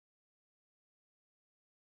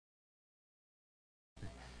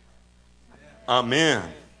Amen.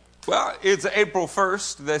 Well, it's April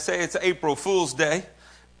 1st. They say it's April Fool's Day.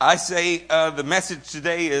 I say the message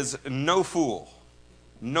today is no fool.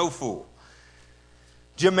 No fool.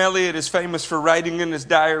 Jim Elliot is famous for writing in his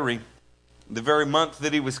diary the very month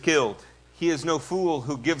that he was killed. He is no fool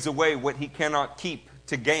who gives away what he cannot keep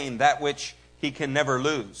to gain that which he can never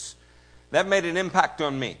lose. That made an impact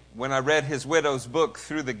on me when I read his widow's book,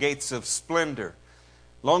 Through the Gates of Splendor.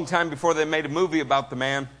 Long time before they made a movie about the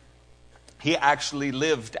man, he actually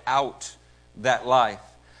lived out that life.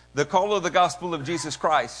 The call of the gospel of Jesus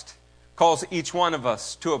Christ calls each one of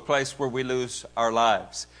us to a place where we lose our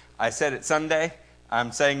lives. I said it Sunday,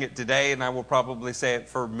 I'm saying it today, and I will probably say it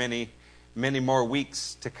for many, many more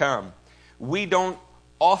weeks to come. We don't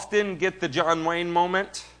often get the John Wayne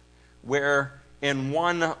moment where in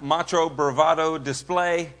one macho bravado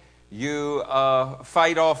display, you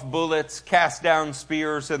fight off bullets, cast down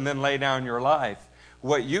spears, and then lay down your life.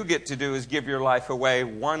 What you get to do is give your life away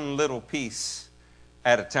one little piece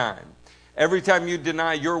at a time. Every time you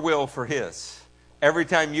deny your will for His, every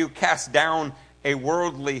time you cast down a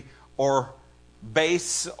worldly or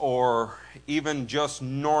base or even just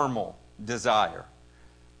normal desire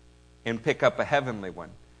and pick up a heavenly one,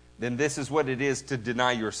 then this is what it is to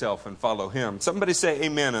deny yourself and follow Him. Somebody say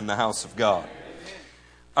amen in the house of God.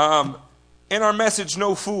 In our message,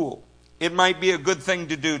 No Fool, it might be a good thing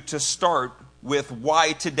to do to start with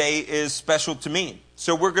why today is special to me.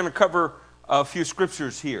 So we're going to cover a few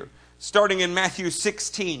scriptures here, starting in Matthew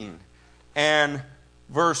 16 and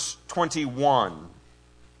verse 21.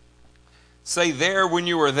 Say, there when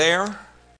you are there.